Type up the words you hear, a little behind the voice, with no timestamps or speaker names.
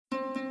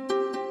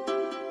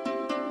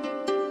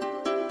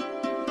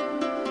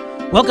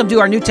Welcome to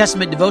our New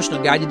Testament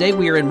devotional guide. Today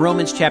we are in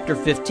Romans chapter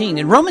 15.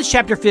 In Romans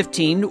chapter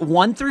 15,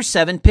 1 through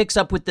 7 picks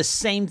up with the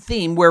same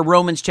theme where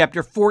Romans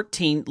chapter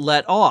 14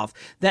 let off.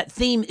 That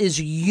theme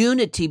is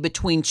unity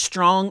between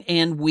strong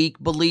and weak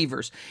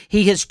believers.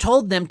 He has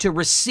told them to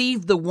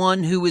receive the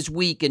one who is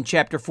weak in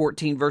chapter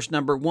 14, verse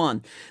number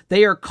 1.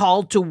 They are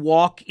called to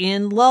walk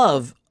in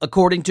love,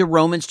 according to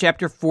Romans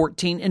chapter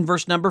 14 and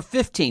verse number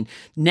 15.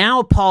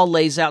 Now Paul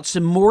lays out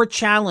some more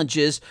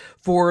challenges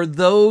for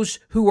those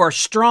who are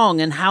strong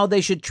and how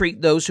they should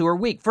treat those who are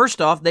weak. First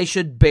off, they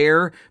should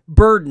bear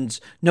burdens.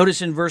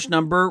 Notice in verse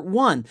number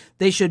 1,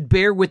 they should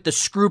bear with the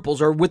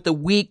scruples or with the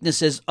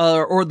weaknesses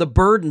or the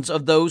burdens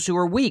of those who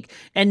are weak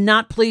and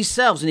not please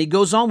selves. And he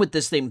goes on with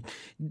this thing.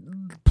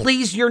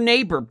 Please your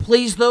neighbor,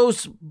 please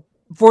those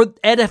for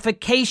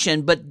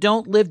edification, but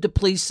don't live to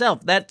please self.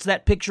 That's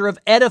that picture of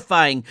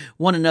edifying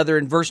one another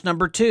in verse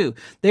number 2.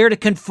 They are to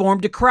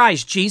conform to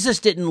Christ. Jesus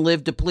didn't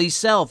live to please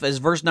self, as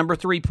verse number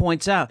 3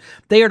 points out.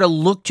 They are to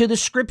look to the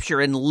Scripture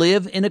and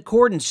live in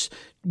accordance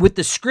with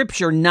the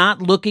Scripture,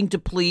 not looking to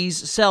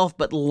please self,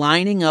 but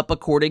lining up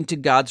according to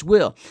God's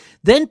will.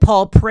 Then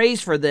Paul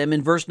prays for them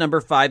in verse number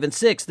 5 and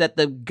 6, that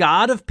the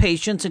God of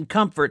patience and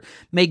comfort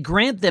may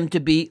grant them to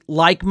be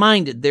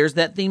like-minded. There's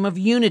that theme of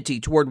unity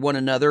toward one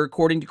another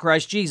according to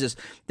Christ Jesus,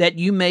 that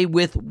you may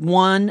with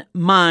one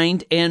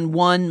mind and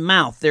one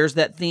mouth. There's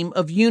that theme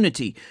of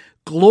unity.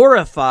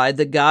 Glorify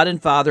the God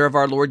and Father of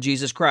our Lord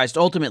Jesus Christ.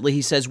 Ultimately,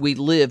 he says we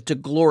live to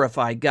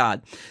glorify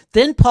God.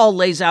 Then Paul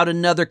lays out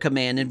another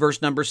command in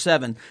verse number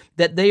 7,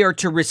 that they are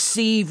to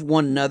receive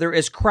one another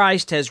as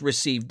Christ has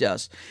received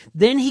us.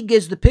 Then he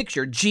gives the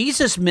picture.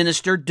 Jesus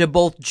ministered to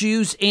both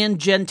Jews and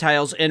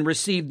Gentiles and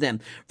received them.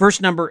 Verse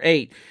number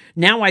 8,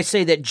 now I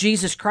say that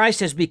Jesus Christ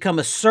has become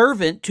a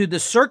servant to the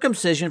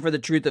circumcision for the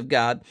truth of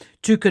God,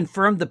 to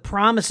confirm the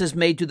promises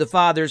made to the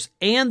fathers,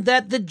 and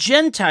that the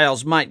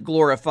Gentiles might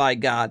glorify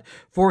God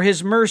for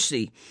his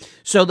mercy.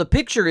 So the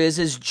picture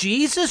is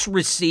Jesus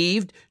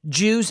received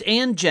Jews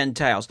and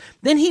Gentiles.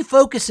 Then he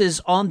focuses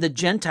on the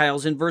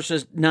Gentiles in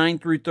verses 9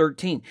 through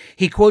 13.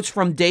 He quotes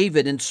from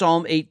David in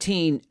Psalm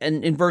 18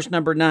 and in verse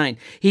number 9.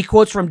 He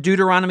quotes from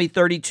Deuteronomy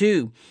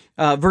 32.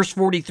 Verse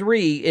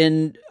 43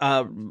 in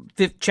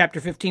chapter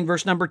 15,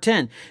 verse number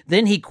 10.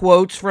 Then he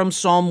quotes from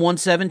Psalm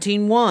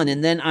 117:1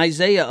 and then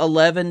Isaiah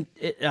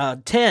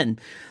 11:10.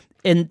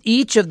 In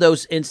each of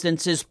those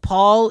instances,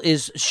 Paul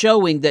is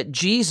showing that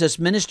Jesus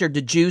ministered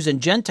to Jews and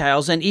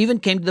Gentiles and even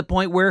came to the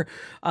point where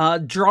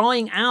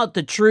drawing out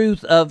the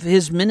truth of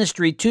his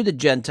ministry to the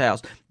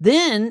Gentiles.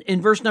 Then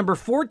in verse number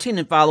 14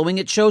 and following,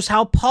 it shows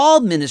how Paul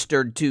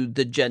ministered to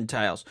the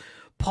Gentiles.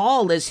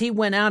 Paul, as he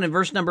went out in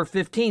verse number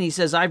 15, he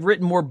says, I've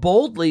written more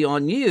boldly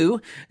on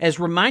you as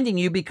reminding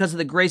you because of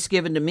the grace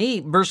given to me.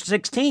 Verse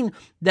 16,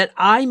 that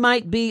I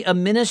might be a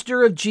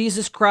minister of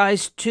Jesus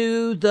Christ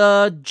to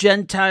the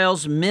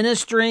Gentiles,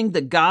 ministering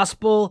the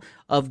gospel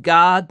of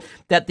God,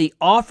 that the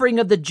offering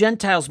of the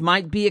Gentiles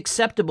might be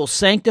acceptable,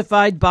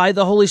 sanctified by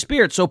the Holy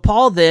Spirit. So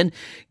Paul then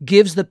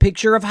gives the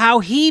picture of how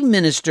he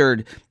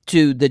ministered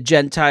to the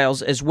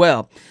Gentiles as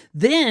well.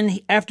 Then,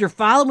 after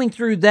following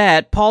through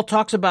that, Paul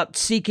talks about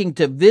seeking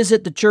to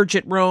visit the church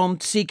at Rome,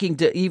 seeking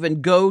to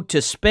even go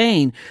to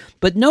Spain.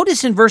 But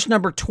notice in verse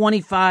number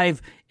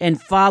 25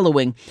 and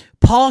following,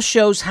 Paul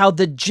shows how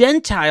the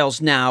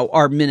Gentiles now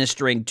are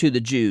ministering to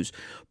the Jews.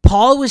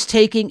 Paul was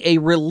taking a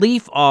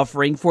relief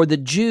offering for the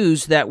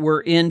Jews that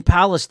were in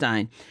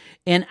Palestine.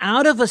 And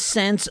out of a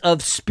sense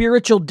of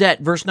spiritual debt,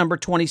 verse number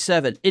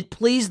 27, it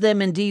pleased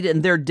them indeed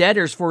and their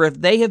debtors, for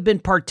if they have been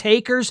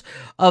partakers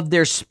of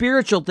their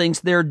spiritual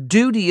things, their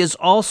duty is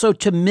also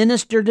to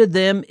minister to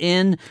them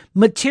in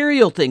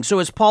material things. So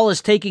as Paul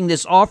is taking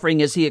this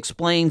offering, as he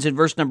explains in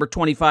verse number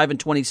 25 and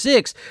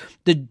 26,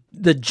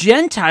 the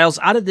Gentiles,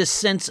 out of this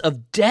sense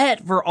of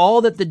debt for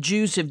all that the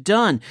Jews have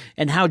done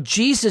and how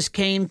Jesus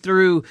came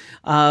through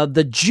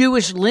the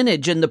Jewish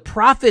lineage and the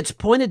prophets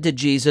pointed to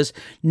Jesus,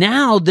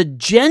 now the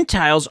Gentiles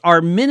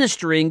are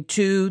ministering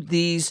to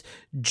these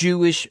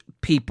Jewish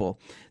people.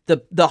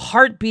 The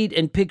heartbeat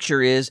and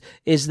picture is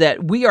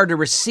that we are to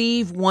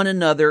receive one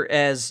another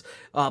as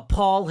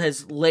Paul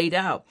has laid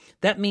out.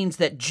 That means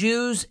that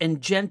Jews and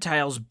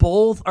Gentiles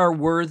both are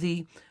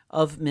worthy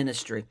of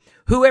ministry.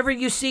 Whoever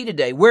you see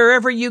today,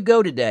 wherever you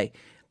go today,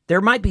 there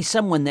might be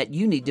someone that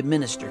you need to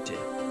minister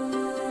to.